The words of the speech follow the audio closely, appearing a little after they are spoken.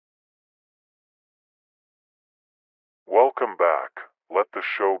Welcome back. Let the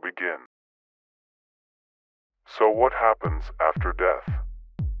show begin. So what happens after death?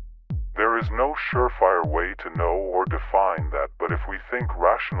 There is no surefire way to know or define that, but if we think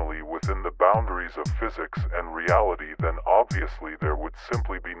rationally within the boundaries of physics and reality, then obviously there would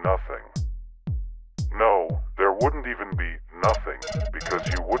simply be nothing. No, there wouldn't even be nothing, because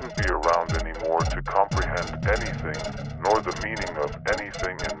you wouldn't be around anymore to comprehend anything, nor the meaning of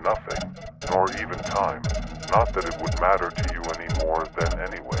anything and nothing, nor even time. Not that it would matter to you any more than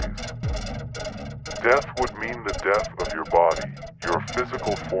anyways. Death would mean the death of your body, your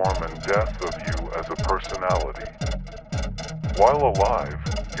physical form, and death of you as a personality. While alive,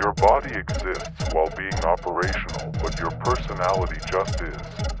 your body exists while being operational, but your personality just is,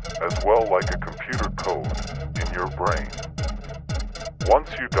 as well, like a computer code in your brain. Once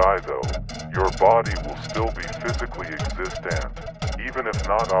you die though, your body will still be physically existent, even if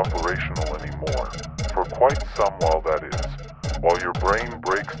not operational anymore, for quite some while, that is, while your brain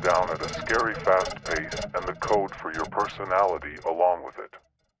breaks down at a scary fast pace and the code for your personality along with it.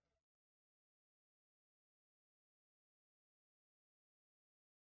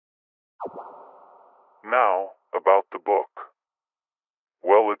 Now, about the book.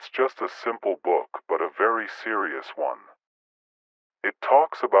 Well, it's just a simple book, but a very serious one. It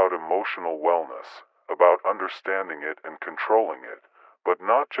talks about emotional wellness, about understanding it and controlling it, but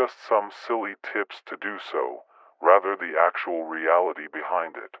not just some silly tips to do so, rather the actual reality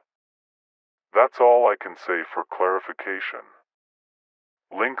behind it. That's all I can say for clarification.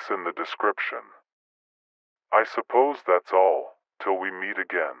 Links in the description. I suppose that's all, till we meet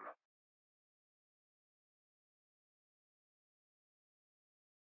again.